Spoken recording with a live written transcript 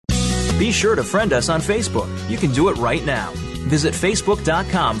Be sure to friend us on Facebook. You can do it right now. Visit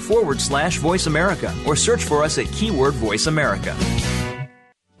facebook.com/Voice America or search for us at keyword Voice America.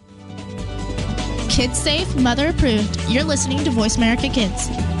 Kids safe, mother approved. You're listening to Voice America Kids.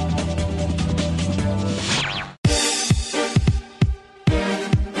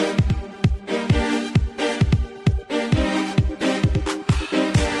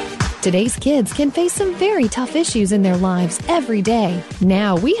 Today's kids can face some very tough issues in their lives every day.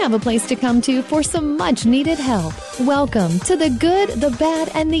 Now we have a place to come to for some much-needed help. Welcome to The Good, the Bad,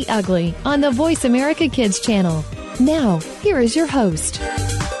 and the Ugly on the Voice America Kids channel. Now, here is your host.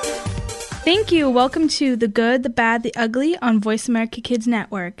 Thank you. Welcome to The Good, the Bad, the Ugly on Voice America Kids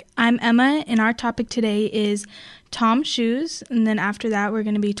Network. I'm Emma, and our topic today is Tom's shoes. And then after that, we're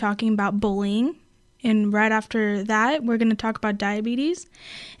going to be talking about bullying. And right after that, we're going to talk about diabetes.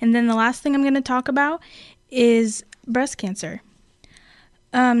 And then the last thing I'm going to talk about is breast cancer.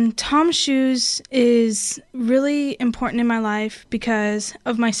 Tom's shoes is really important in my life because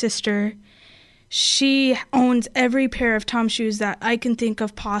of my sister. She owns every pair of Tom's shoes that I can think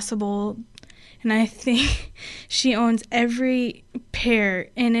of possible. And I think she owns every pair.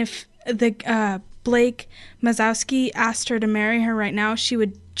 And if the Blake Mazowski asked her to marry her right now, she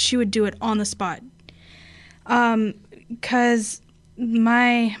would do it on the spot. Because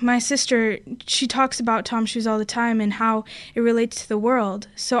my sister, she talks about Tom's shoes all the time and how it relates to the world.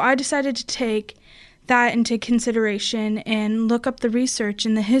 So I decided to take that into consideration and look up the research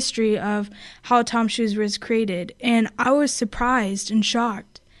and the history of how Tom's shoes was created. And I was surprised and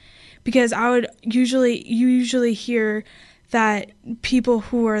shocked because you usually hear that people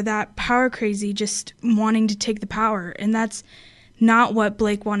who are that power crazy just wanting to take the power, and that's not what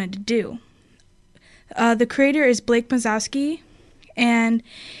Blake wanted to do. The creator is Blake Mazowski, and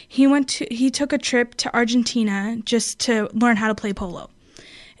he took a trip to Argentina just to learn how to play polo.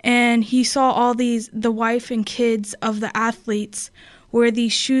 And he saw the wife and kids of the athletes wear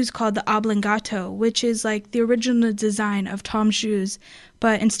these shoes called the Oblongato, which is like the original design of Tom's shoes,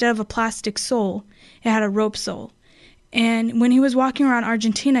 but instead of a plastic sole, it had a rope sole. And when he was walking around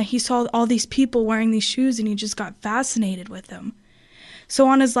Argentina, he saw all these people wearing these shoes, and he just got fascinated with them. So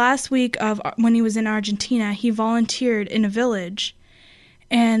on his last week when he was in Argentina, he volunteered in a village.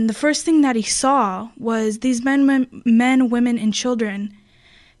 And the first thing that he saw was these men, women, and children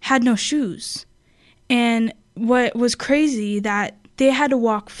had no shoes. And what was crazy that they had to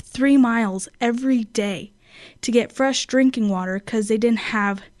walk 3 miles every day to get fresh drinking water because they didn't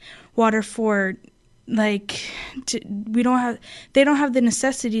have water for they don't have the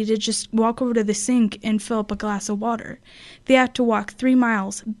necessity to just walk over to the sink and fill up a glass of water. They have to walk 3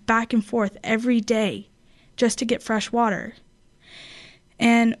 miles back and forth every day just to get fresh water.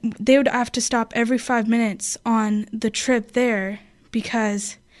 And they would have to stop every 5 minutes on the trip there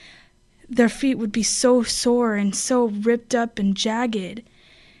because their feet would be so sore and so ripped up and jagged.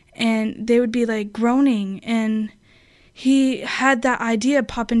 And they would be like groaning, and he had that idea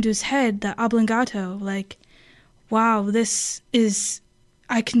pop into his head, the Oblongato, like, wow,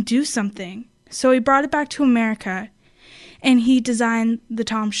 I can do something. So he brought it back to America, and he designed the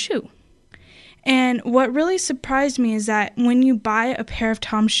Tom's shoe. And what really surprised me is that when you buy a pair of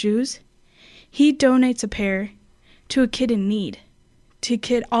Tom's shoes, he donates a pair to a kid in need, to a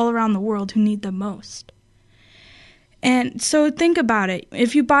kid all around the world who need them most. And so think about it.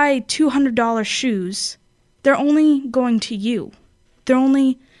 If you buy $200 shoes, they're only going to you. They're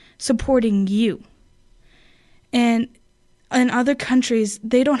only supporting you. And in other countries,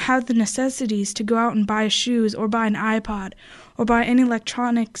 they don't have the necessities to go out and buy shoes or buy an iPod or buy any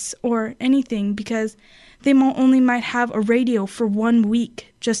electronics or anything because they only might have a radio for 1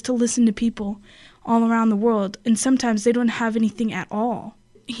 week just to listen to people all around the world. And sometimes they don't have anything at all.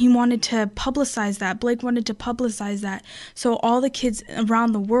 He wanted to publicize that. Blake wanted to publicize that so all the kids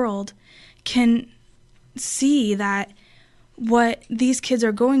around the world can see that what these kids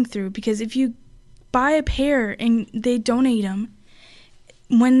are going through, because if you buy a pair and they donate them,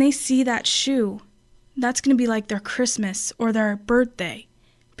 when they see that shoe, that's going to be like their Christmas or their birthday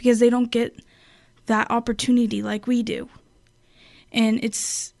because they don't get that opportunity like we do. And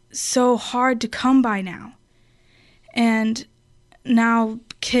it's so hard to come by now. And now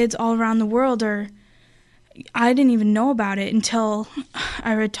kids all around the world I didn't even know about it until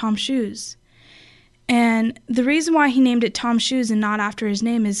I read Tom's Shoes. And the reason why he named it Tom's Shoes and not after his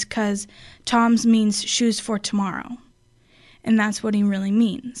name is because Tom's means shoes for tomorrow. And that's what he really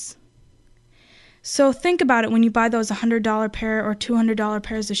means. So think about it when you buy those $100 pair or $200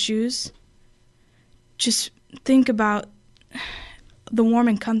 pairs of shoes. Just think about the warmth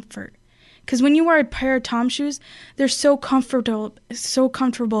and comfort. Because when you wear a pair of Tom shoes, they're so comfortable, they're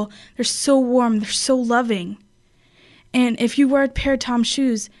so warm, they're so loving. And if you wear a pair of Tom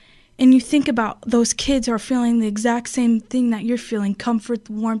shoes and you think about those kids who are feeling the exact same thing that you're feeling, comfort,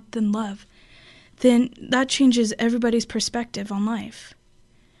 warmth, and love, then that changes everybody's perspective on life.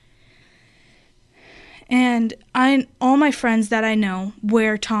 And all my friends that I know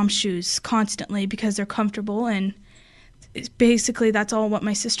wear Tom shoes constantly because they're comfortable, and basically that's all what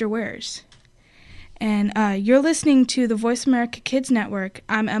my sister wears. And you're listening to the Voice America Kids Network.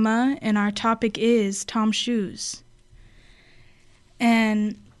 I'm Emma, and our topic is Tom shoes.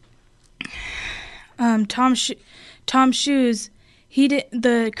 And Tom shoes,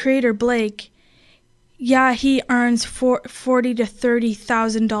 the creator Blake, yeah, he earns $40,000 to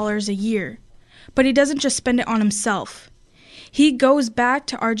 $30,000 a year. But he doesn't just spend it on himself. He goes back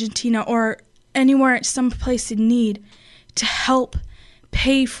to Argentina or anywhere, some place in need, to help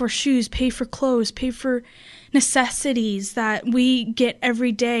pay for shoes, pay for clothes, pay for necessities that we get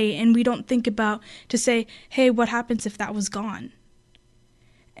every day, and we don't think about to say, hey, what happens if that was gone?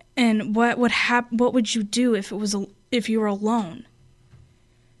 And what would you do if you were alone?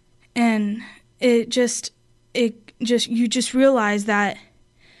 And you just realize that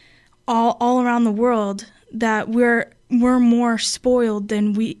all around the world that we're more spoiled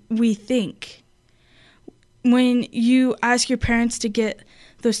than we think. When you ask your parents to get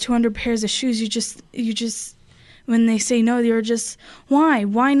those 200 pairs of shoes, you just when they say no, you're just, why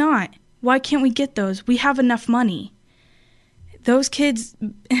not? Why can't we get those? We have enough money. Those kids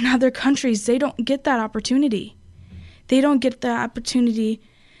in other countries, they don't get that opportunity. They don't get the opportunity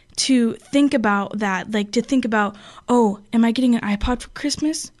to think about that, like to think about, oh, am I getting an iPod for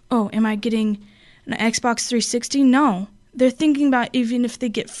Christmas? Oh, am I getting an Xbox 360? No. They're thinking about even if they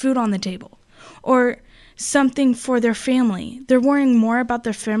get food on the table or something for their family. They're worrying more about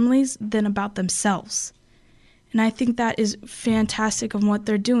their families than about themselves. And I think that is fantastic of what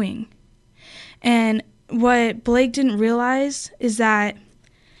they're doing. And what Blake didn't realize is that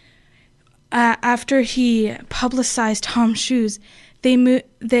after he publicized Tom shoes, they made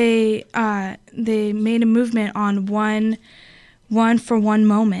a movement on one for one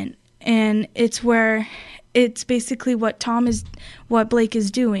moment, and it's basically what Blake is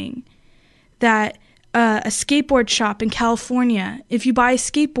doing. That a skateboard shop in California, if you buy a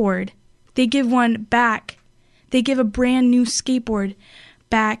skateboard, they give one back. They give a brand new skateboard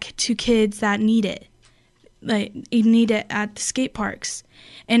back to kids that need it. Like, you need it at the skate parks.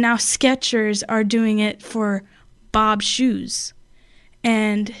 And now Skechers are doing it for Bob shoes.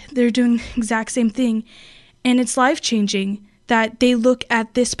 And they're doing the exact same thing. And it's life-changing that they look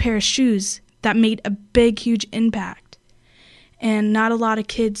at this pair of shoes that made a big, huge impact. And not a lot of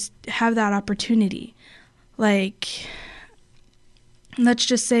kids have that opportunity. Like, let's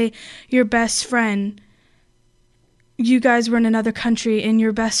just say your best friend, you guys were in another country and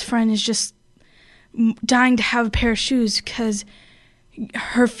your best friend is just dying to have a pair of shoes because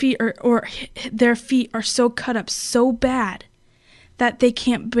her feet or their feet are so cut up so bad that they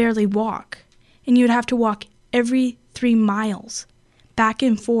can't barely walk. And you'd have to walk every 3 miles back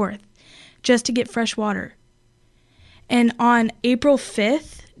and forth just to get fresh water. And on April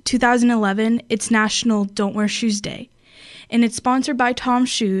 5th, 2011, it's National Don't Wear Shoes Day. And it's sponsored by Tom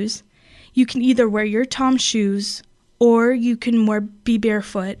Shoes. You can either wear your Tom shoes or you can be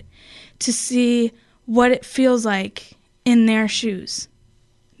barefoot to see what it feels like in their shoes.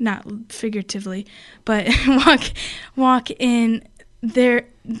 Not figuratively, but walk in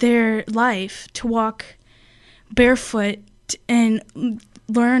their life, to walk barefoot and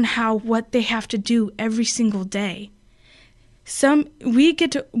learn what they have to do every single day.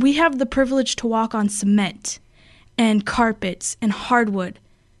 We have the privilege to walk on cement and carpets and hardwood.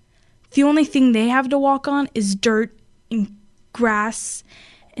 The only thing they have to walk on is dirt and grass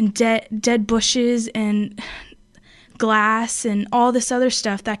and dead bushes and glass and all this other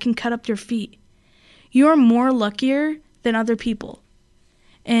stuff that can cut up your feet. You're more luckier than other people.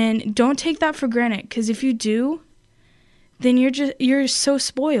 And don't take that for granted, because if you do, then you're so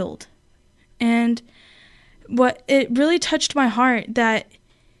spoiled. And it really touched my heart that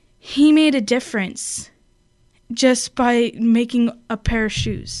he made a difference just by making a pair of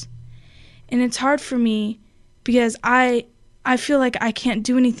shoes. And it's hard for me because I feel like I can't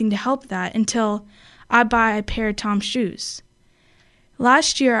do anything to help that until I buy a pair of Tom shoes.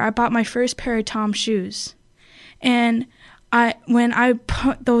 Last year, I bought my first pair of Tom shoes. And when I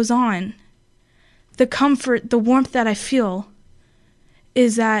put those on, the comfort, the warmth that I feel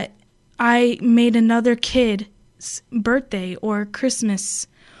is that I made another kid's birthday or Christmas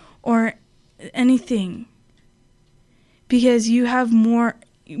or anything. Because you have more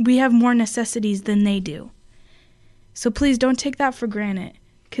we have more necessities than they do. So please don't take that for granted,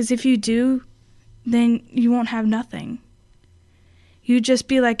 because if you do, then you won't have nothing. You'd just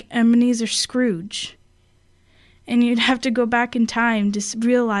be like Ebenezer Scrooge. And you'd have to go back in time to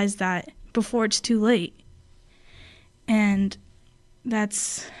realize that before it's too late. And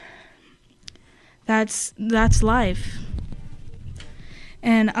that's life.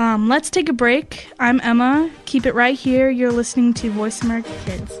 And let's take a break. I'm Emma. Keep it right here. You're listening to Voice America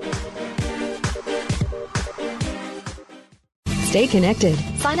Kids. Stay connected.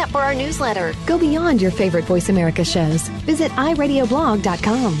 Sign up for our newsletter. Go beyond your favorite Voice America shows. Visit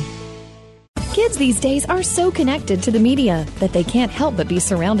iradioblog.com. Kids these days are so connected to the media that they can't help but be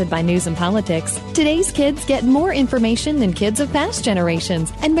surrounded by news and politics. Today's kids get more information than kids of past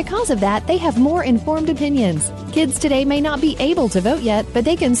generations, and because of that, they have more informed opinions. Kids today may not be able to vote yet, but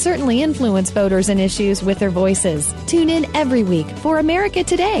they can certainly influence voters and issues with their voices. Tune in every week for America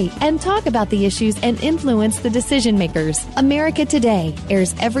Today and talk about the issues and influence the decision makers. America Today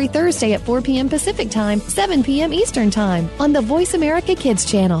airs every Thursday at 4 p.m. Pacific Time, 7 p.m. Eastern Time on the Voice America Kids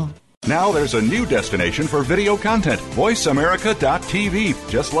channel. Now there's a new destination for video content,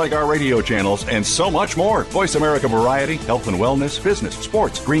 voiceamerica.tv, just like our radio channels and so much more. Voice America Variety, Health and Wellness, Business,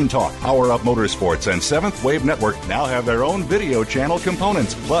 Sports, Green Talk, Power Up Motorsports, and Seventh Wave Network now have their own video channel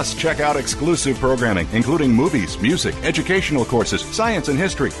components. Plus, check out exclusive programming, including movies, music, educational courses, science and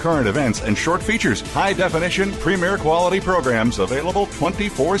history, current events, and short features. High-definition, premier quality programs available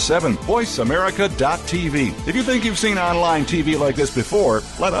 24/7. VoiceAmerica.tv. If you think you've seen online TV like this before,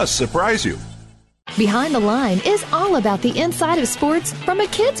 let us surprise you. Behind the Line is all about the inside of sports from a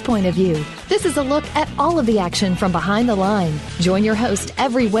kid's point of view. This is a look at all of the action from behind the line. Join your host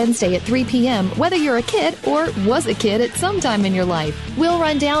every Wednesday at 3 p.m., whether you're a kid or was a kid at some time in your life. We'll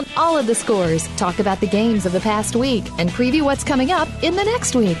run down all of the scores, talk about the games of the past week, and preview what's coming up in the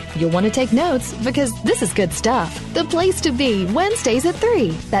next week. You'll want to take notes because this is good stuff. The place to be, Wednesdays at 3.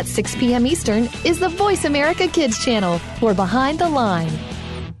 That's 6 p.m. Eastern, is the Voice America Kids channel for Behind the Line.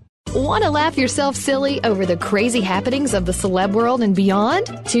 Want to laugh yourself silly over the crazy happenings of the celeb world and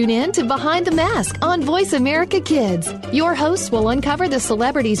beyond? Tune in to Behind the Mask on Voice America Kids. Your hosts will uncover the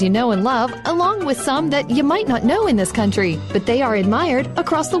celebrities you know and love, along with some that you might not know in this country, but they are admired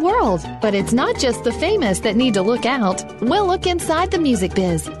across the world. But it's not just the famous that need to look out. We'll look inside the music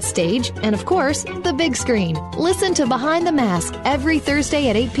biz, stage, and of course, the big screen. Listen to Behind the Mask every Thursday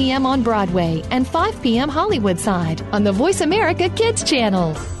at 8 p.m. on Broadway and 5 p.m. Hollywood side on the Voice America Kids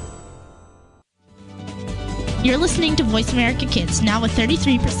channel. You're listening to Voice America Kids, now with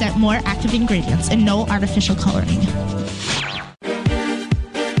 33% more active ingredients and no artificial coloring.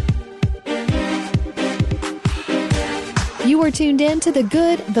 You are tuned in to The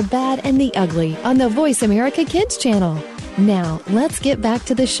Good, the Bad, and the Ugly on the Voice America Kids channel. Now, let's get back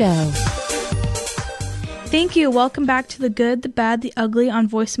to the show. Thank you. Welcome back to The Good, the Bad, the Ugly on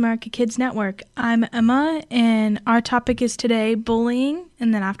Voice America Kids Network. I'm Emma, and our topic is today bullying,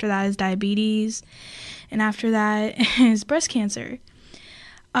 and then after that is diabetes, and after that is breast cancer.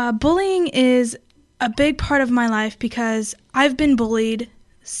 Bullying is a big part of my life because I've been bullied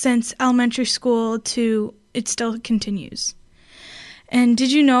since elementary school to it still continues. And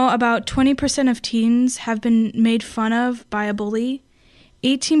did you know about 20% of teens have been made fun of by a bully?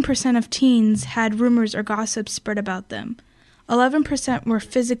 18% of teens had rumors or gossip spread about them. 11% were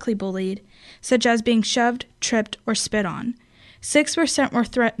physically bullied, such as being shoved, tripped, or spit on. 6% were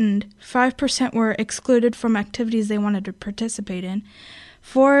threatened, 5% were excluded from activities they wanted to participate in,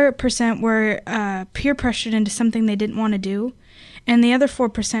 4% were peer pressured into something they didn't want to do, and the other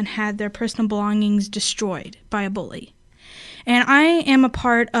 4% had their personal belongings destroyed by a bully. And I am a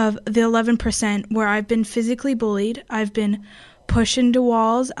part of the 11% where I've been physically bullied, I've been pushed into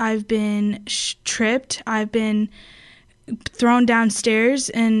walls, I've been tripped, I've been thrown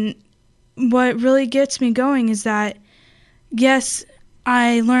downstairs, and what really gets me going is that yes,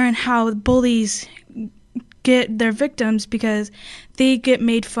 I learn how bullies get their victims because they get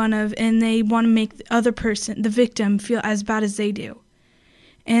made fun of and they want to make the other person, the victim, feel as bad as they do.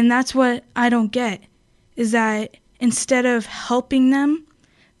 And that's what I don't get, is that instead of helping them,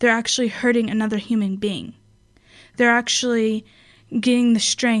 they're actually hurting another human being. They're actually getting the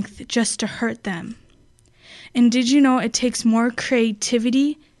strength just to hurt them. And did you know it takes more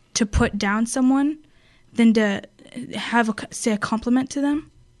creativity to put down someone than to say a compliment to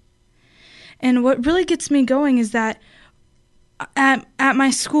them? And what really gets me going is that at my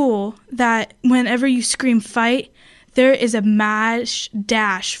school, that whenever you scream fight, there is a mad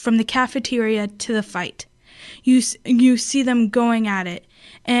dash from the cafeteria to the fight. You see them going at it.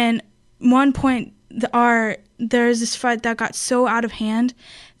 And one point there's this fight that got so out of hand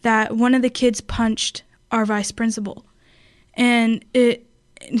that one of the kids punched our vice principal, and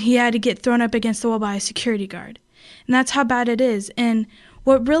he had to get thrown up against the wall by a security guard. And that's how bad it is. And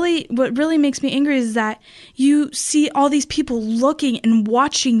what really makes me angry is that you see all these people looking and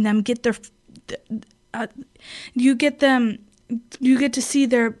watching them get their you get to see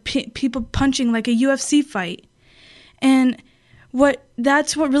their people punching like a UFC fight. And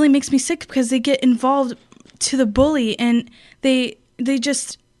that's what really makes me sick, because they get involved to the bully, and they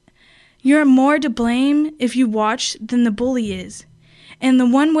just, you're more to blame if you watch than the bully is. And the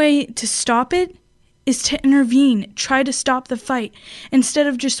one way to stop it is to intervene, try to stop the fight instead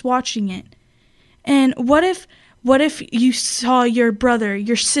of just watching it. And what if you saw your brother,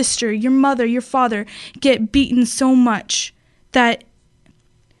 your sister, your mother, your father get beaten so much that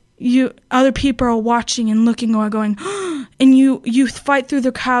other people are watching and looking or going, and you fight through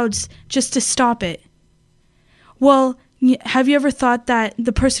the crowds just to stop it? Well, have you ever thought that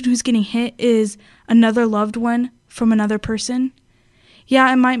the person who's getting hit is another loved one from another person?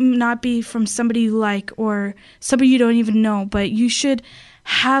 Yeah, it might not be from somebody you like or somebody you don't even know, but you should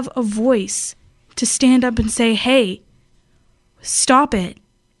have a voice to stand up and say, hey, stop it.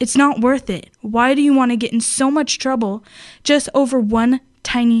 It's not worth it. Why do you want to get in so much trouble just over one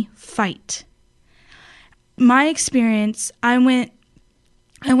tiny fight? My experience, I went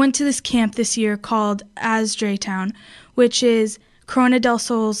to this camp this year called Azdraytown, which is Corona del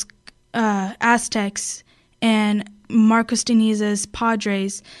Sol's Aztecs and Marcos Deniza's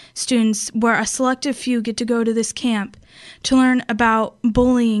Padres students, where a selective few get to go to this camp to learn about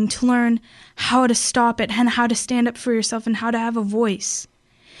bullying, to learn how to stop it and how to stand up for yourself and how to have a voice.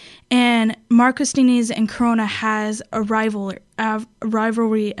 And Marcos Deniza and Corona has a rivalry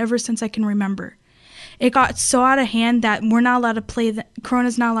ever since I can remember. It got so out of hand that we're not allowed to play,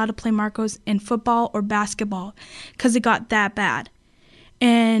 Corona's not allowed to play Marcos in football or basketball because it got that bad.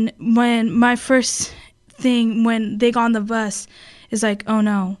 And when my first thing, when they got on the bus, is like, oh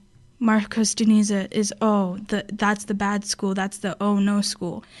no, Marcos Deniza is, that's the bad school, that's the oh no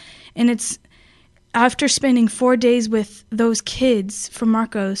school. And it's, after spending 4 days with those kids from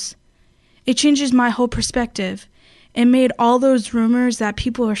Marcos, it changes my whole perspective. It made all those rumors that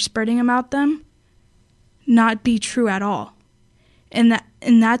people are spreading about them not be true at all. And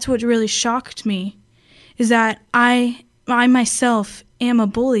that's what really shocked me, is that I myself am a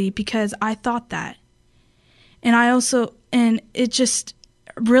bully because I thought that. And it just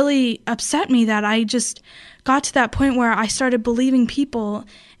really upset me that I just got to that point where I started believing people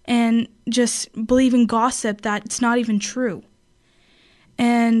and just believing gossip that's not even true.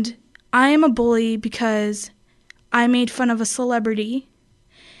 And I am a bully because I made fun of a celebrity.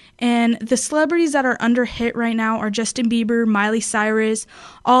 And the celebrities that are under hit right now are Justin Bieber, Miley Cyrus,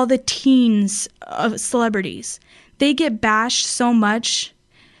 all the teens of celebrities. They get bashed so much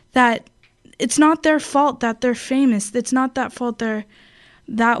that it's not their fault that they're famous. It's not that fault they're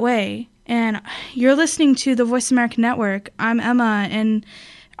that way. And you're listening to the Voice America Network. I'm Emma, and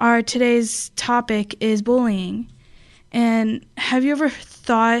our today's topic is bullying. And have you ever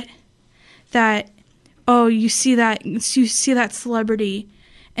thought that, you see that celebrity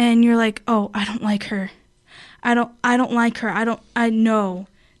and you're like, oh, I don't like her. I don't like her. No,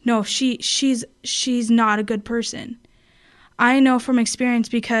 she's not a good person. I know from experience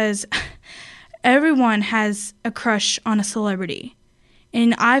because everyone has a crush on a celebrity.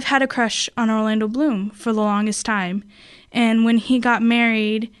 And I've had a crush on Orlando Bloom for the longest time. And when he got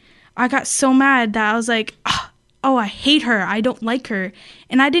married, I got so mad that I was like, oh, I hate her. I don't like her.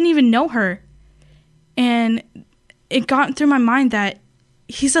 And I didn't even know her. And it got through my mind that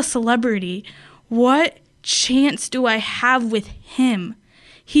he's a celebrity. What chance do I have with him?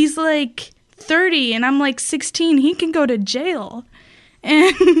 He's like 30 and I'm like 16. He can go to jail.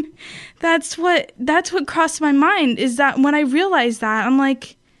 And that's what crossed my mind, is that when I realized that, I'm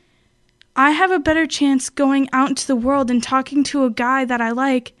like, I have a better chance going out into the world and talking to a guy that I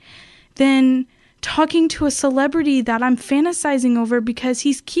like than talking to a celebrity that I'm fantasizing over because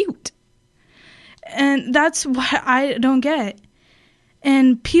he's cute. And that's what I don't get.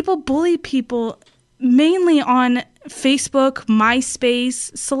 And people bully people mainly on Facebook,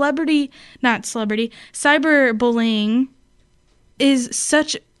 MySpace, cyberbullying is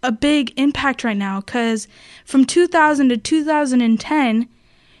such a big impact right now, because from 2000 to 2010,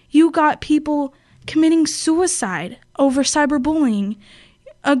 you got people committing suicide over cyberbullying.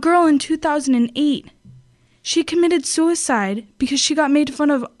 A girl in 2008, she committed suicide because she got made fun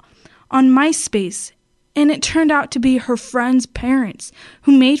of on MySpace, and it turned out to be her friend's parents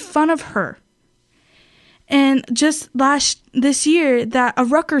who made fun of her. And just this year, that a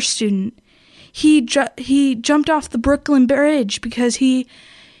Rutgers student, he jumped off the Brooklyn Bridge because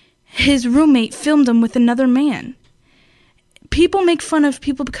his roommate filmed him with another man. People make fun of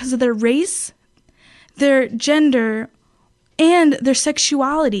people because of their race, their gender, and their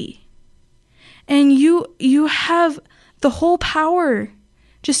sexuality. And you have the whole power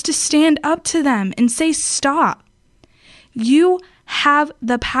just to stand up to them and say stop. You have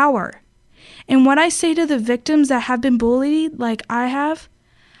the power. And what I say to the victims that have been bullied, like I have,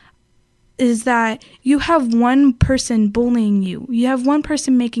 is that you have one person bullying you. You have one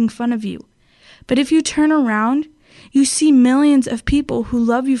person making fun of you. But if you turn around, you see millions of people who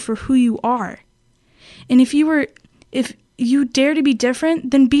love you for who you are. And if you dare to be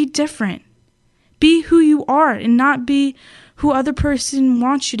different, then be different. Be who you are and not be who other person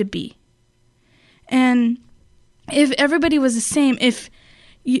wants you to be. And if everybody was the same,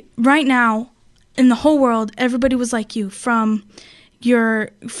 right now in the whole world, everybody was like you, from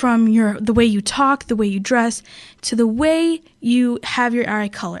the way you talk, the way you dress, to the way you have your eye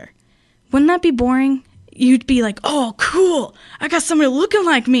color. Wouldn't that be boring? You'd be like, oh, cool, I got somebody looking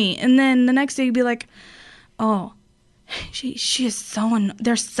like me. And then the next day you'd be like, oh, she is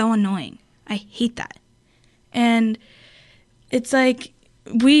they're so annoying. I hate that. And it's like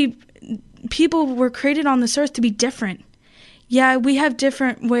people were created on this earth to be different. Yeah, we have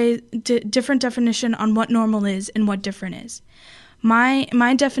different definition on what normal is and what different is.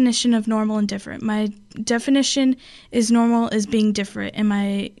 My definition of normal and different. My definition is normal is being different, and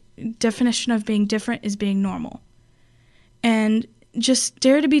my definition of being different is being normal. And just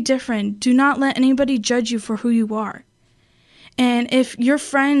dare to be different. Do not let anybody judge you for who you are. And if your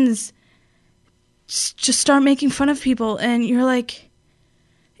friends just start making fun of people and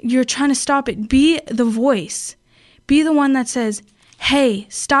you're trying to stop it, be the voice. Be the one that says, hey,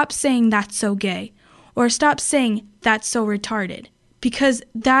 stop saying that's so gay, or stop saying that's so retarded, because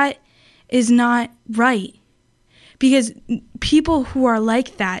that is not right. Because people who are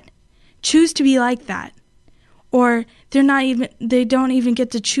like that choose to be like that, or they don't even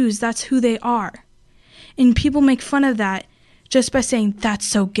get to choose. That's who they are. And people make fun of that just by saying that's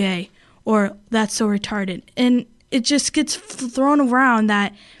so gay or that's so retarded. And it just gets thrown around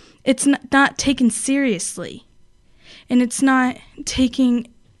that it's not taken seriously. And it's not taking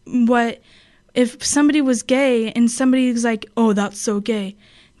if somebody was gay and somebody was like, oh, that's so gay,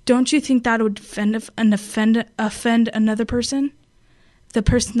 don't you think that would offend another person? The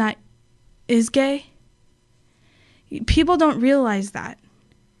person that is gay? People don't realize that.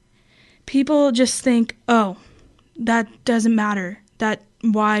 People just think, oh, that doesn't matter.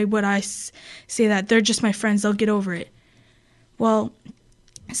 Why would I say that? They're just my friends. They'll get over it. Well,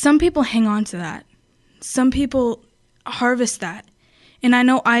 some people hang on to that. Some people harvest that. And I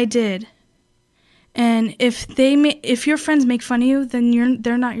know I did. And if your friends make fun of you, then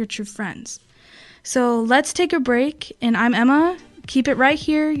they're not your true friends. So let's take a break. And I'm Emma. Keep it right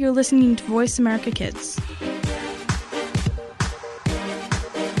here. You're listening to Voice America Kids.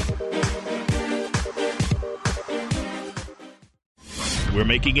 We're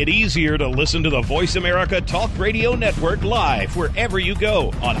making it easier to listen to the Voice America Talk Radio Network live wherever you go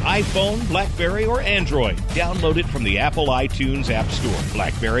on iPhone, BlackBerry, or Android. Download it from the Apple iTunes App Store,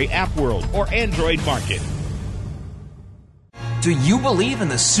 BlackBerry App World, or Android Market. Do you believe in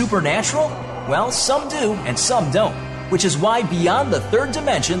the supernatural? Well, some do and some don't, which is why Beyond the Third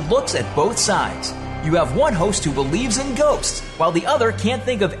Dimension looks at both sides. You have one host who believes in ghosts, while the other can't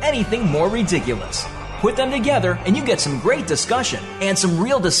think of anything more ridiculous. Put them together and you get some great discussion and some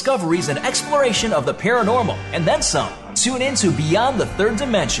real discoveries and exploration of the paranormal, and then some. Tune in to Beyond the Third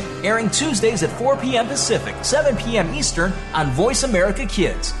Dimension, airing Tuesdays at 4 p.m. Pacific, 7 p.m. Eastern on Voice America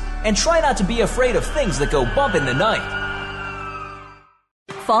Kids. And try not to be afraid of things that go bump in the night.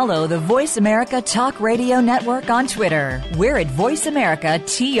 Follow the Voice America Talk Radio Network on Twitter. We're at Voice America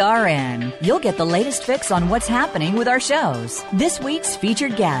TRN. You'll get the latest fix on what's happening with our shows, this week's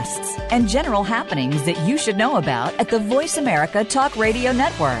featured guests, and general happenings that you should know about at the Voice America Talk Radio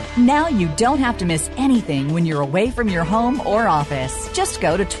Network. Now you don't have to miss anything when you're away from your home or office. Just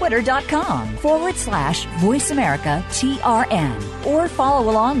go to twitter.com/Voice America TRN or follow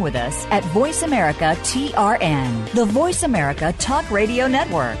along with us at Voice America TRN, the Voice America Talk Radio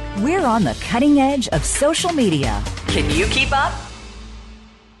Network. We're on the cutting edge of social media. Can you keep up?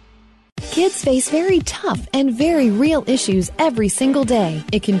 Kids face very tough and very real issues every single day.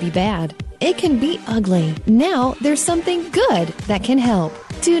 It can be bad. It can be ugly. Now there's something good that can help.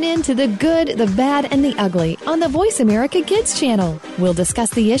 Tune in to The Good, the Bad, and the Ugly on the Voice America Kids channel. We'll discuss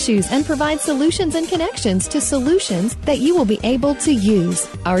the issues and provide solutions and connections to solutions that you will be able to use.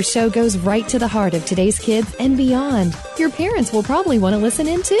 Our show goes right to the heart of today's kids and beyond. Your parents will probably want to listen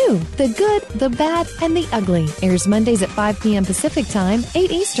in too. The Good, the Bad, and the Ugly airs Mondays at 5 p.m. Pacific Time,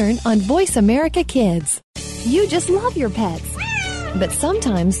 8 Eastern on Voice America Kids. You just love your pets, but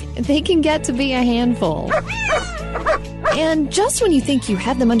sometimes they can get to be a handful. And just when you think you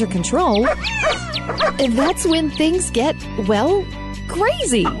have them under control, that's when things get, well,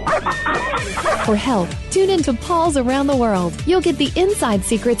 crazy. For help, tune into Paws Around the World. You'll get the inside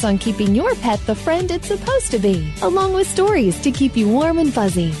secrets on keeping your pet the friend it's supposed to be, along with stories to keep you warm and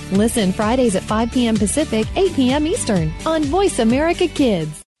fuzzy. Listen Fridays at 5 p.m. Pacific, 8 p.m. Eastern on Voice America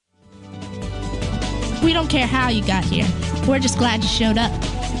Kids. We don't care how you got here. We're just glad you showed up.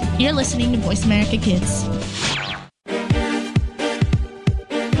 You're listening to Voice America Kids.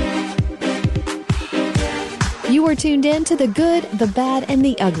 You are tuned in to The Good, the Bad, and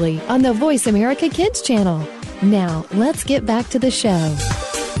the Ugly on the Voice America Kids channel. Now, let's get back to the show.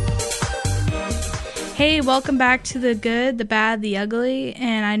 Hey, welcome back to The Good, the Bad, the Ugly.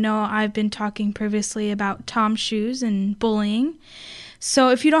 And I know I've been talking previously about Tom's shoes and bullying. So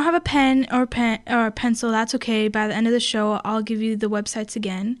if you don't have a pen or a pencil, that's okay. By the end of the show, I'll give you the websites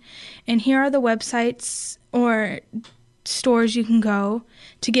again. And here are the websites or stores you can go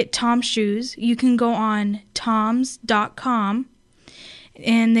to get Tom's shoes. You can go on toms.com,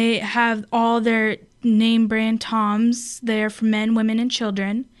 and they have all their name brand Toms there for men, women, and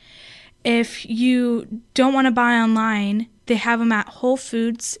children. If you don't want to buy online, they have them at Whole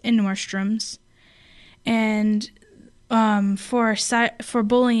Foods and Nordstrom's. And for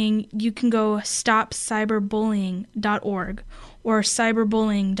bullying, you can go stopcyberbullying.org or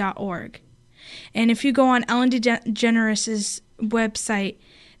cyberbullying.org. And if you go on Ellen DeGeneres' website,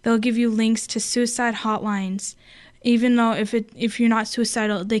 they'll give you links to suicide hotlines. Even though if you're not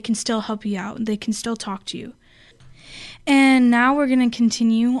suicidal, they can still help you out. They can still talk to you. And now we're going to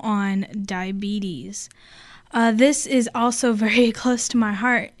continue on diabetes. This is also very close to my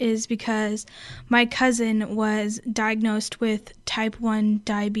heart, is because my cousin was diagnosed with type 1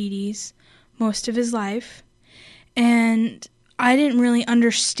 diabetes most of his life. And I didn't really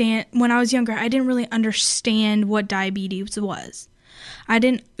understand, when I was younger, I didn't really understand what diabetes was. I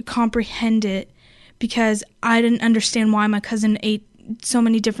didn't comprehend it because I didn't understand why my cousin ate so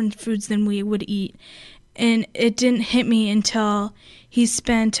many different foods than we would eat. And it didn't hit me until he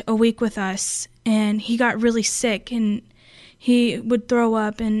spent a week with us and he got really sick and he would throw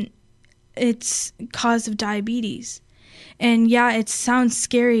up, and it's cause of diabetes. And yeah, it sounds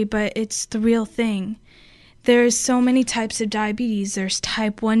scary, but it's the real thing. There's so many types of diabetes. There's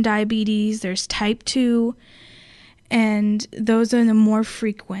type 1 diabetes, there's type 2, and those are the more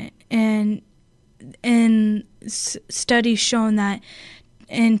frequent. And studies shown that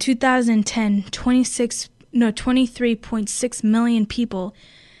in 2010, 23.6 million people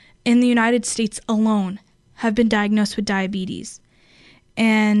in the United States alone have been diagnosed with diabetes.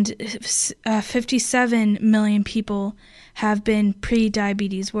 And 57 million people have been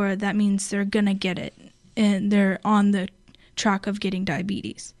pre-diabetes, where that means they're going to get it. And they're on the track of getting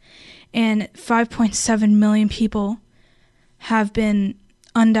diabetes. And 5.7 million people have been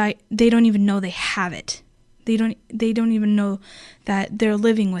they don't even know they have it. They don't even know that they're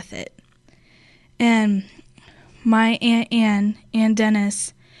living with it. And my Aunt Ann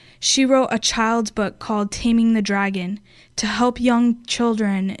Dennis, she wrote a child's book called Taming the Dragon to help young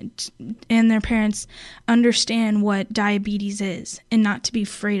children and their parents understand what diabetes is and not to be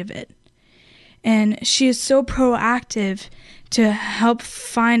afraid of it. And she is so proactive to help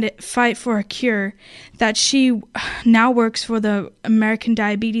fight for a cure that she now works for the American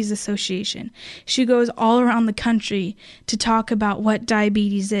Diabetes Association. She goes all around the country to talk about what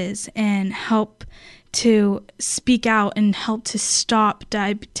diabetes is and help to speak out and help to stop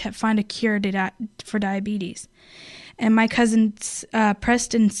to find a cure for diabetes. And my cousin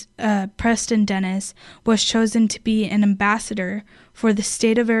Preston Dennis was chosen to be an ambassador for the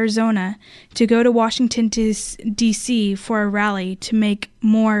state of Arizona to go to Washington, D.C. for a rally to make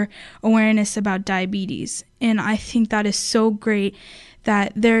more awareness about diabetes. And I think that is so great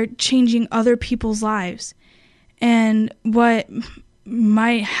that they're changing other people's lives. And what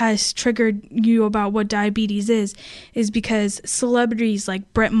has triggered you about what diabetes is because celebrities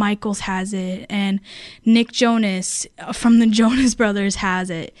like Bret Michaels has it, and Nick Jonas from the Jonas Brothers has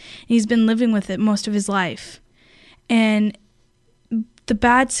it. He's been living with it most of his life. And the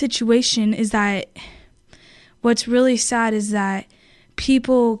bad situation is that what's really sad is that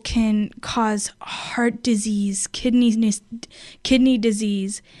people can cause heart disease, kidney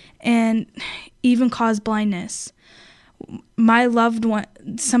disease, and even cause blindness.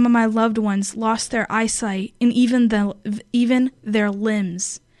 Some of my loved ones lost their eyesight and even their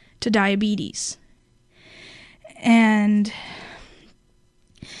limbs to diabetes. And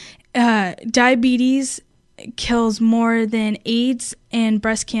diabetes kills more than AIDS and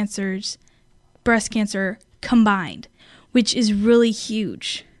breast cancer combined, which is really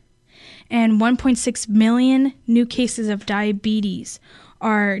huge. And 1.6 million new cases of diabetes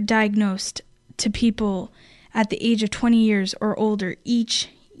are diagnosed to people at the age of 20 years or older each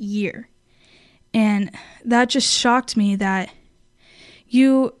year. And that just shocked me that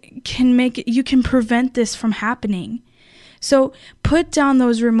you can prevent this from happening. So put down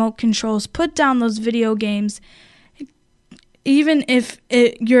those remote controls, put down those video games. Even if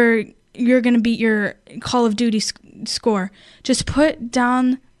you're going to beat your Call of Duty score, just put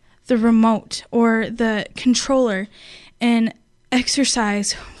down the remote or the controller and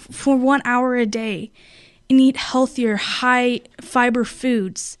exercise for 1 hour a day and eat healthier, high fiber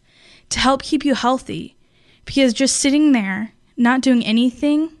foods to help keep you healthy. Because just sitting there, not doing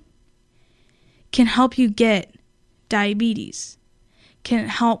anything, can help you get diabetes, can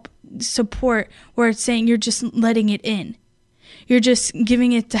help support where it's saying you're just letting it in. You're just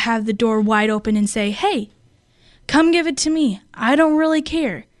giving it to have the door wide open and say, hey, come give it to me. I don't really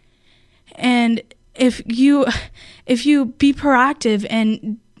care. And if you be proactive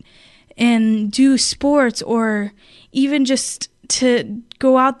and do sports, or even just to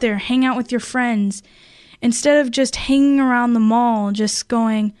go out there, hang out with your friends, instead of just hanging around the mall, just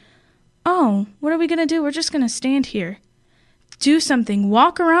going, oh, what are we going to do? We're just going to stand here. Do something.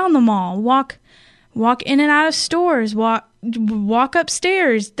 Walk around the mall. Walk in and out of stores. Walk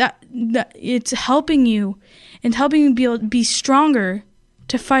upstairs. That it's helping you and helping you be stronger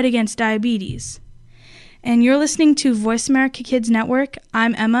to fight against diabetes. And you're listening to Voice America Kids Network.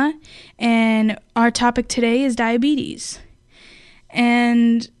 I'm Emma, and our topic today is diabetes.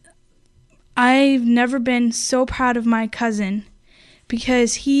 And I've never been so proud of my cousin,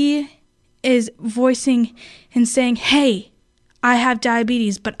 because he is voicing and saying, hey, I have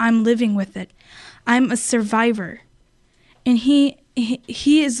diabetes, but I'm living with it. I'm a survivor. And he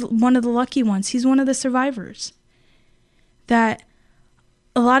is one of the lucky ones. He's one of the survivors. That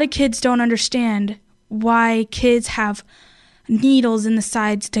a lot of kids don't understand why kids have needles in the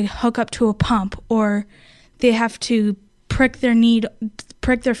sides to hook up to a pump, or they have to prick their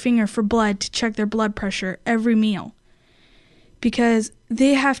finger for blood to check their blood pressure every meal. Because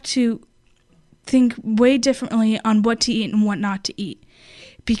they have to think way differently on what to eat and what not to eat.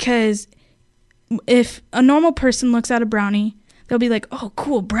 Because if a normal person looks at a brownie, they'll be like, oh,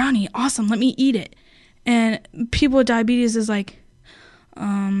 cool, brownie, awesome, let me eat it. And people with diabetes is like,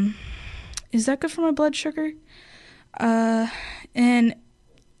 is that good for my blood sugar? And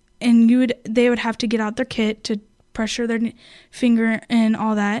they would have to get out their kit to pressure their finger and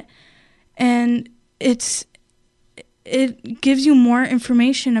all that. And it gives you more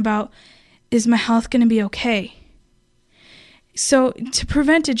information about, is my health going to be okay? So to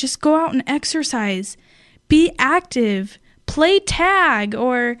prevent it, just go out and exercise. Be active. Play tag,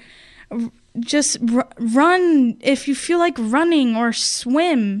 or just run if you feel like running, or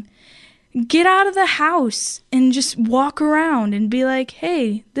swim. Get out of the house and just walk around and be like,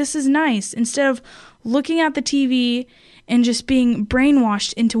 hey, this is nice. Instead of looking at the TV and just being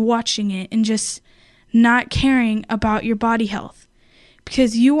brainwashed into watching it and just not caring about your body health.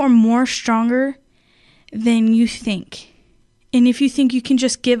 Because you are more stronger than you think. And if you think you can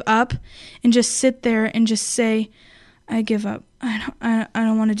just give up and just sit there and just say, I give up, I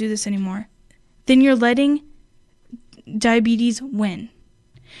don't want to do this anymore, then you're letting diabetes win.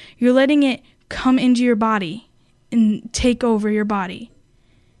 You're letting it come into your body and take over your body.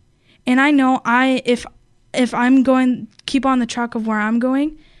 And I know if I'm going keep on the track of where I'm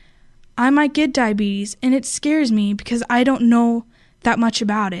going, I might get diabetes, and it scares me because I don't know that much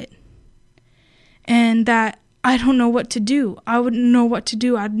about it. And that I don't know what to do. I wouldn't know what to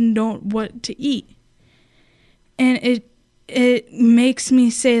do. I don't know what to eat. And it makes me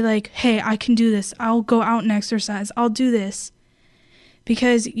say, like, hey, I can do this. I'll go out and exercise. I'll do this.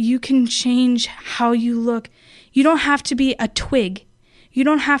 Because you can change how you look. You don't have to be a twig. You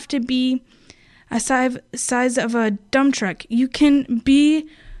don't have to be a size of a dump truck. You can be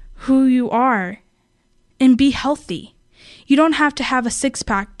who you are and be healthy. You don't have to have a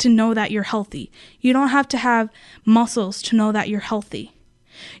six-pack to know that you're healthy. You don't have to have muscles to know that you're healthy.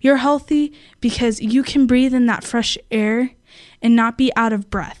 You're healthy because you can breathe in that fresh air and not be out of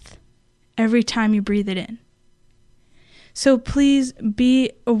breath every time you breathe it in. So please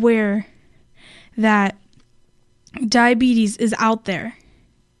be aware that diabetes is out there.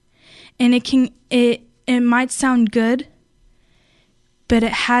 And it might sound good, but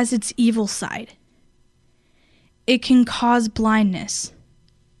it has its evil side. It can cause blindness.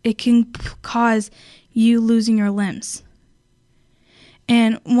 It can cause you losing your limbs.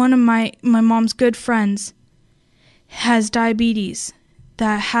 And one of my mom's good friends has diabetes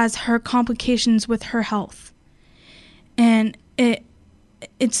that has her complications with her health. And it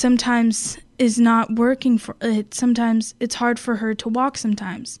sometimes is not working for it. Sometimes it's hard for her to walk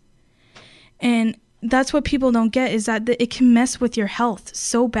sometimes. And that's what people don't get, is that it can mess with your health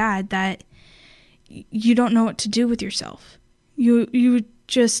so bad that you don't know what to do with yourself. You would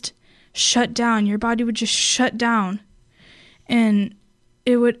just shut down. Your body would just shut down. And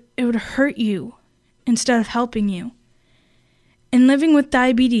it would hurt you instead of helping you. And living with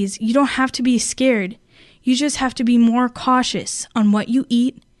diabetes, you don't have to be scared. You just have to be more cautious on what you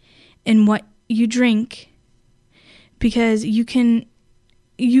eat and what you drink, because you can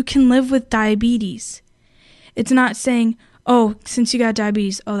live with diabetes. It's not saying, oh, since you got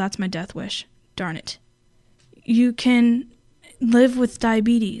diabetes, oh, that's my death wish. Darn it. You can live with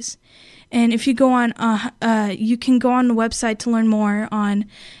diabetes. And if you go on, you can go on the website to learn more on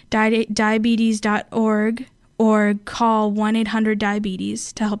diabetes.org or call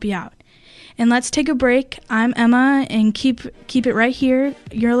 1-800-DIABETES to help you out. And let's take a break. I'm Emma, and keep it right here.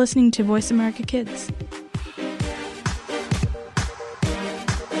 You're listening to Voice America Kids.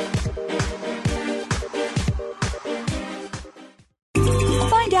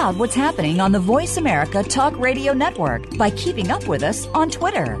 Find out what's happening on the Voice America Talk Radio Network by keeping up with us on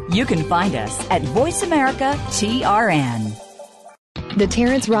Twitter. You can find us at Voice America TRN. The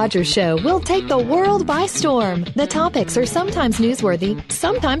Terrence Rogers Show will take the world by storm. The topics are sometimes newsworthy,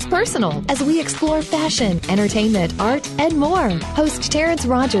 sometimes personal, as we explore fashion, entertainment, art, and more. Host Terrence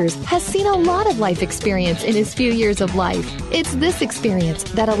Rogers has seen a lot of life experience in his few years of life. It's this experience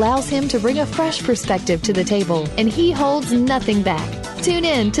that allows him to bring a fresh perspective to the table, and he holds nothing back. Tune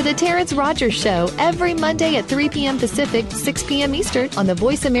in to The Terrence Rogers Show every Monday at 3 p.m. Pacific, 6 p.m. Eastern on the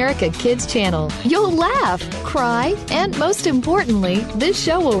Voice America Kids channel. You'll laugh, cry, and most importantly, this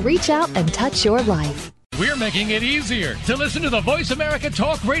show will reach out and touch your life. We're making it easier to listen to the Voice America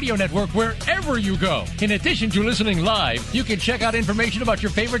Talk Radio Network wherever you go. In addition to listening live, you can check out information about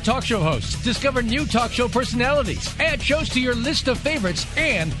your favorite talk show hosts, discover new talk show personalities, add shows to your list of favorites,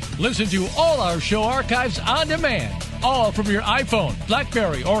 and listen to all our show archives on demand. All from your iPhone,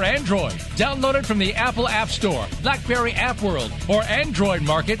 BlackBerry, or Android. Download it from the Apple App Store, BlackBerry App World, or Android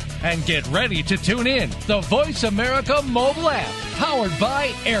Market, and get ready to tune in. The Voice America mobile app, powered by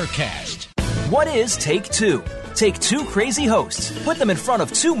Aircast. What is Take Two? Take two crazy hosts, put them in front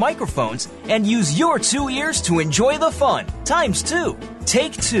of two microphones, and use your 2 ears to enjoy the fun. Times 2.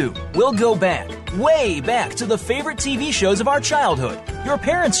 Take Two. We'll go back, way back to the favorite TV shows of our childhood. Your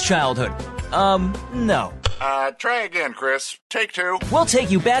parents' childhood. No. Try again, Chris. Take 2. We'll take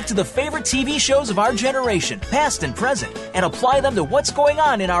you back to the favorite TV shows of our generation, past and present, and apply them to what's going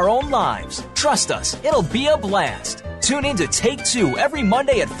on in our own lives. Trust us, it'll be a blast. Tune in to Take Two every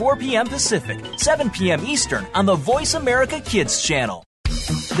Monday at 4 p.m. Pacific, 7 p.m. Eastern on the Voice America Kids channel.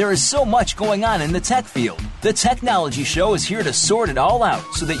 There is so much going on in the tech field. The Technology Show is here to sort it all out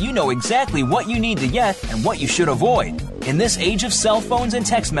so that you know exactly what you need to get and what you should avoid. In this age of cell phones and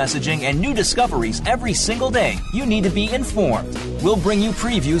text messaging and new discoveries every single day, you need to be informed. We'll bring you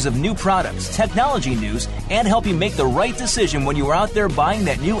previews of new products, technology news, and help you make the right decision when you are out there buying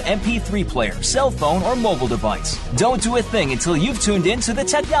that new MP3 player, cell phone, or mobile device. Don't do a thing until you've tuned in to The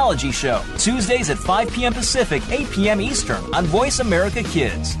Technology Show, Tuesdays at 5 p.m. Pacific, 8 p.m. Eastern on Voice America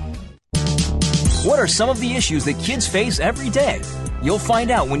Kids. What are some of the issues that kids face every day? You'll find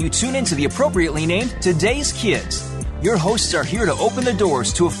out when you tune into the appropriately named Today's Kids. Your hosts are here to open the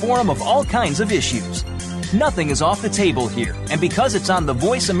doors to a forum of all kinds of issues. Nothing is off the table here, and because it's on the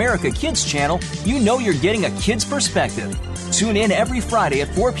Voice America Kids channel, you know you're getting a kid's perspective. Tune in every Friday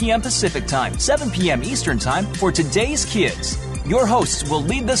at 4 p.m. Pacific Time, 7 p.m. Eastern Time for Today's Kids. Your hosts will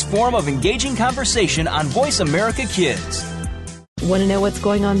lead this forum of engaging conversation on Voice America Kids. Want to know what's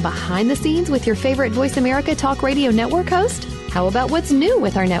going on behind the scenes with your favorite Voice America Talk Radio Network host? How about what's new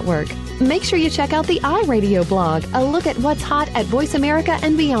with our network? Make sure you check out the iRadio blog, a look at what's hot at Voice America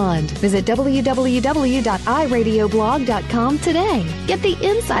and beyond. Visit www.iradioblog.com today. Get the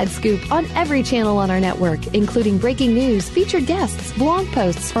inside scoop on every channel on our network, including breaking news, featured guests, blog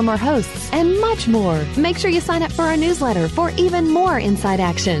posts from our hosts, and much more. Make sure you sign up for our newsletter for even more inside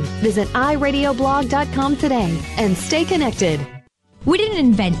action. Visit iradioblog.com today and stay connected. We didn't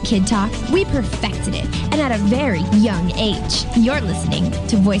invent Kid Talk, we perfected it, and at a very young age. You're listening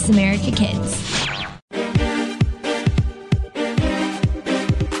to Voice America Kids.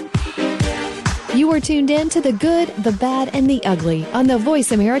 You are tuned in to the good, the bad, and the ugly on the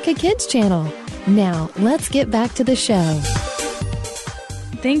Voice America Kids channel. Now, let's get back to the show.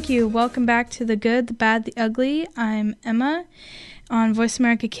 Thank you. Welcome back to the good, the bad, the ugly. I'm Emma on Voice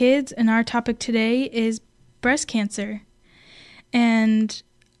America Kids, and our topic today is breast cancer. And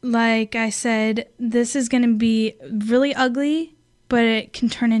like I said, this is going to be really ugly, but it can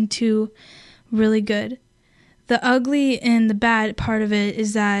turn into really good. The ugly and the bad part of it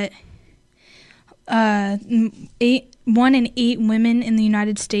is that 1 in 8 women in the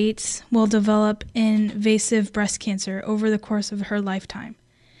United States will develop invasive breast cancer over the course of her lifetime.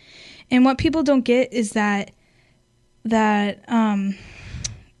 And what people don't get is that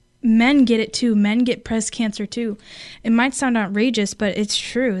men get it too. Men get breast cancer too. It might sound outrageous, but it's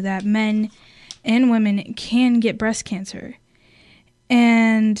true that men and women can get breast cancer.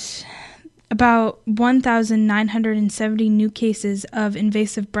 And about 1,970 new cases of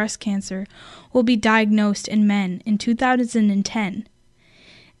invasive breast cancer will be diagnosed in men in 2010.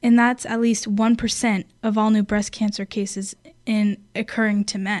 And that's at least 1% of all new breast cancer cases occurring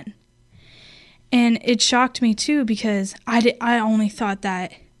to men. And it shocked me too, because I only thought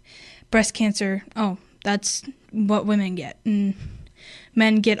that breast cancer, that's what women get, and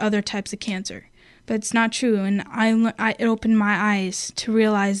men get other types of cancer. But it's not true, and it opened my eyes to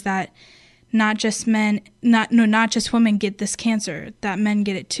realize that not just women get this cancer, that men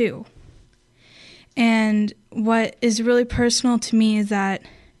get it too. And what is really personal to me is that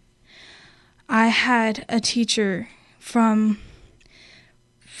I had a teacher from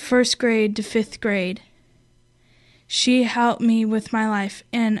 1st grade to 5th grade. She helped me with my life,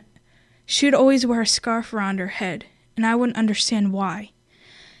 and she would always wear a scarf around her head, and I wouldn't understand why.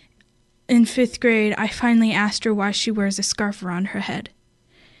 In 5th grade, I finally asked her why she wears a scarf around her head.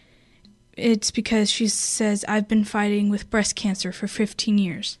 It's because she says, I've been fighting with breast cancer for 15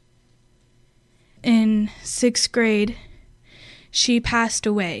 years. In 6th grade, she passed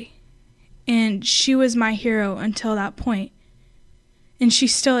away, and she was my hero until that point. And she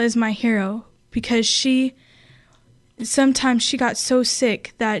still is my hero, because sometimes she got so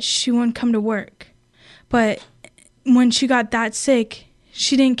sick that she wouldn't come to work. But when she got that sick,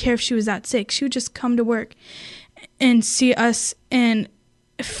 she didn't care if she was that sick. She would just come to work and see us and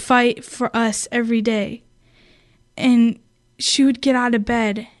fight for us every day. And she would get out of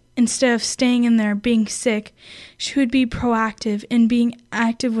bed. Instead of staying in there being sick, she would be proactive and being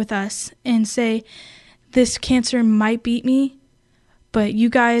active with us and say, this cancer might beat me, but you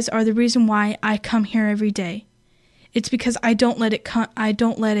guys are the reason why I come here every day. It's because it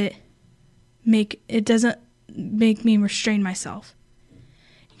doesn't make me restrain myself.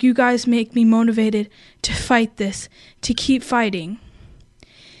 You guys make me motivated to fight this, to keep fighting.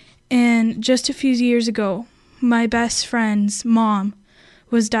 And just a few years ago, my best friend's mom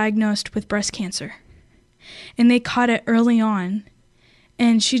was diagnosed with breast cancer. And they caught it early on.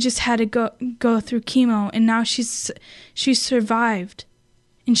 And she just had to go through chemo, and now she's survived.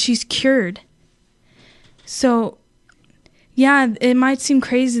 And she's cured. So yeah, it might seem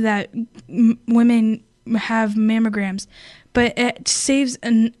crazy that women have mammograms, but it saves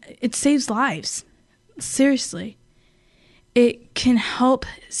lives. Seriously. It can help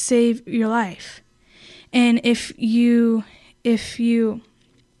save your life. And if you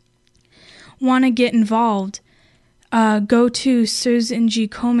want to get involved, go to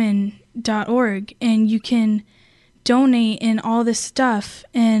susangkomen.org, and you can donate in all this stuff.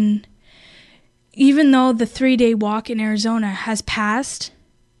 And even though the 3-day walk in Arizona has passed,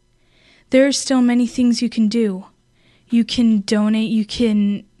 there are still many things you can do. You can donate, you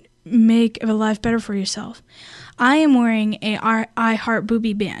can make a life better for yourself. I am wearing a I Heart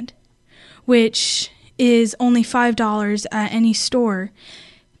Boobie band, which is only $5 at any store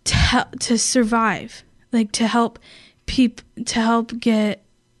to survive, like to help get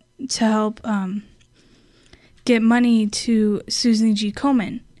money to Susan G.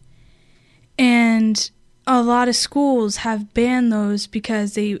 Komen. And a lot of schools have banned those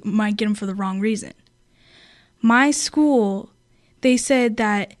because they might get them for the wrong reason. My school, they said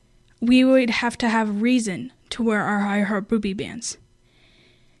that we would have to have a reason to wear our I Heart Boobie bands.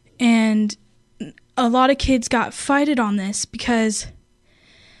 And a lot of kids got fighted on this because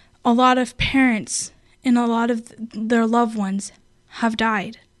a lot of parents and a lot of their loved ones have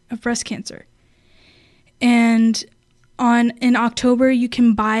died of breast cancer. And in October, you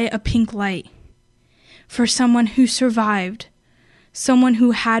can buy a pink light for someone who survived, someone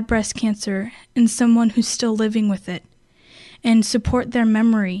who had breast cancer, and someone who's still living with it. and support their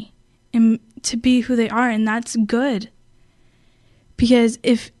memory and to be who they are, and that's good. Because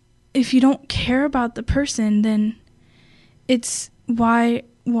if you don't care about the person, then it's why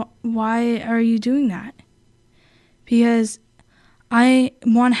are you doing that? Because I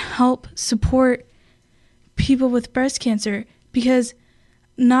want to help support people with breast cancer, because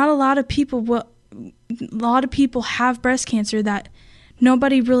not a lot of people have breast cancer that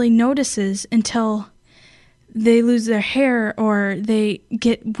nobody really notices until they lose their hair or they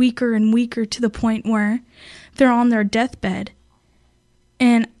get weaker and weaker to the point where they're on their deathbed.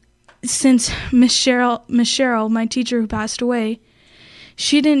 And since Miss Cheryl, my teacher who passed away,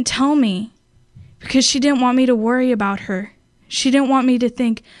 she didn't tell me because she didn't want me to worry about her. She didn't want me to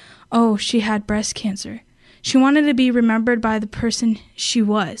think, oh, she had breast cancer. She wanted to be remembered by the person she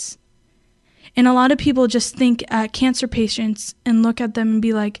was. And a lot of people just think at cancer patients and look at them and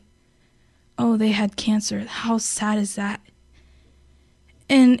be like, oh, they had cancer. How sad is that?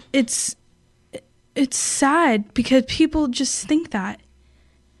 And it's sad because people just think that.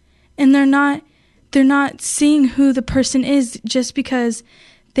 And they're not seeing who the person is just because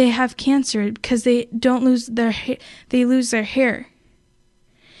they have cancer, because they don't lose their they lose their hair.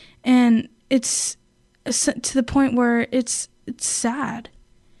 And it's to the point where it's sad.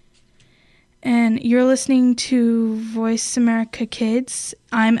 And you're listening to Voice America Kids.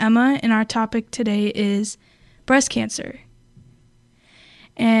 I'm Emma, and our topic today is breast cancer.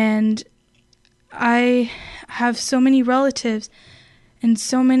 And I have so many relatives and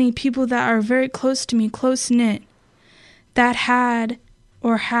so many people that are very close to me, close-knit, that had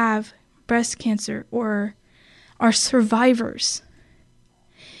or have breast cancer or are survivors.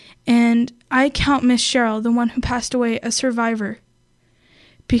 And I count Miss Cheryl, the one who passed away, a survivor,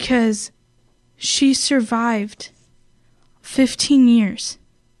 because she survived 15 years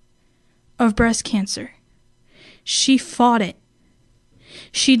of breast cancer. She fought it.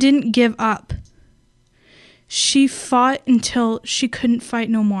 She didn't give up. She fought until she couldn't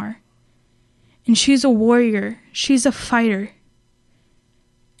fight no more. And she's a warrior. She's a fighter.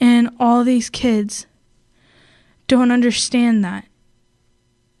 And all these kids don't understand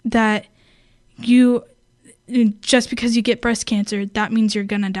that you, just because you get breast cancer, that means you're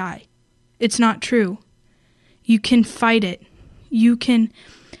gonna die. It's not true. You can fight it. You can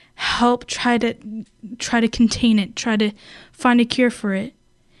help try to contain it, try to find a cure for it.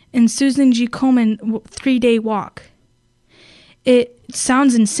 And Susan G. Komen 3-day walk. It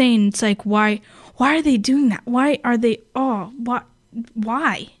sounds insane. It's like, why are they doing that? Why are they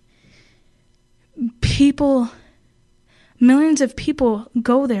why? Millions of people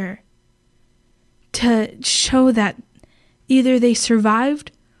go there to show that either they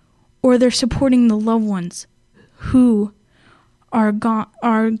survived or they're supporting the loved ones who are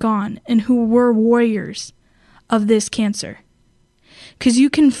gone and who were warriors of this cancer. Because you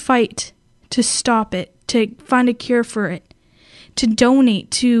can fight to stop it, to find a cure for it, to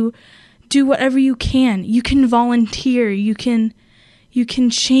donate, to do whatever you can. You can volunteer. You can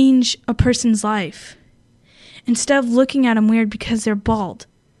change a person's life. Instead of looking at them weird because they're bald,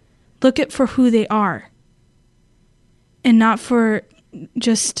 look at for who they are. And not for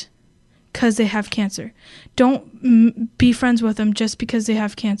just because they have cancer. Don't be friends with them just because they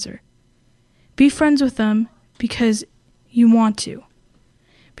have cancer. Be friends with them because you want to.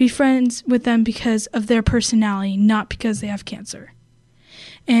 Be friends with them because of their personality, not because they have cancer.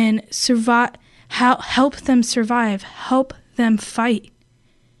 And help them survive. Help them fight.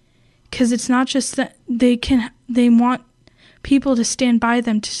 Because it's not just that they want people to stand by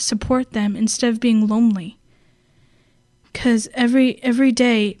them, to support them instead of being lonely. Because every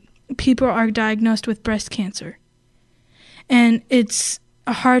day people are diagnosed with breast cancer. And it's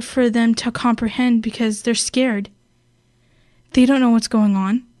hard for them to comprehend because they're scared. They don't know what's going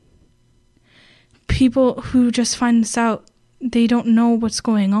on. People who just find this out, they don't know what's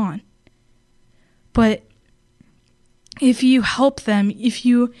going on. But if you help them, if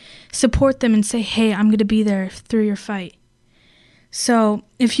you support them and say, hey, I'm going to be there through your fight. So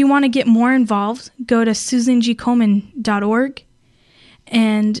if you want to get more involved, go to susangkomen.org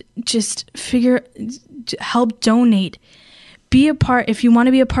and just help donate. Be a part, if you want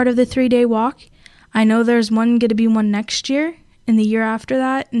to be a part of the 3-day walk. I know there's going to be one next year, and the year after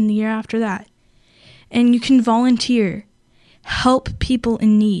that, and the year after that. And you can volunteer. Help people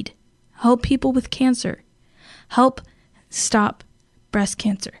in need. Help people with cancer. Help stop breast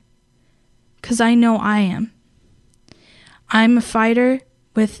cancer. Because I know I am. I'm a fighter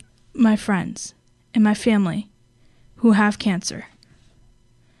with my friends and my family who have cancer.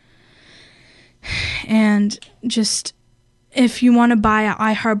 And just, if you want to buy an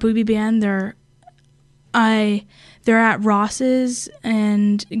I Heart Booby Band, They're at Ross's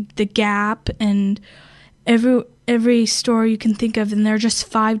and the Gap and every store you can think of, and they're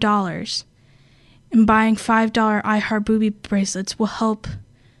just $5. And buying $5 I Heart Booby bracelets will help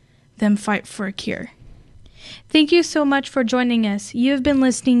them fight for a cure. Thank you so much for joining us. You have been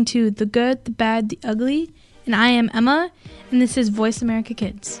listening to The Good, the Bad, the Ugly, and I am Emma, and this is Voice America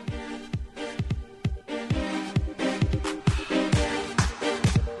Kids.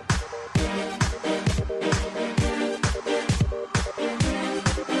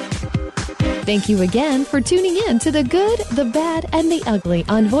 Thank you again for tuning in to The Good, the Bad, and the Ugly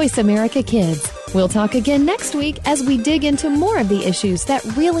on Voice America Kids. We'll talk again next week as we dig into more of the issues that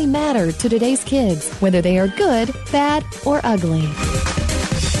really matter to today's kids, whether they are good, bad, or ugly.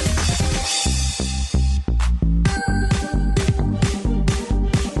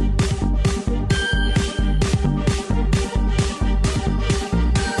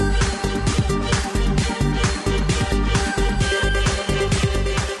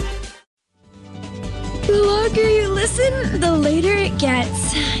 The longer you listen, the later it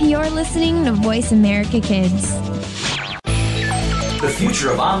gets. You're listening to Voice America Kids. The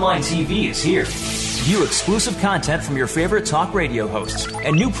future of online TV is here. View exclusive content from your favorite talk radio hosts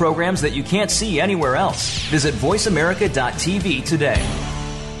and new programs that you can't see anywhere else. Visit voiceamerica.tv today.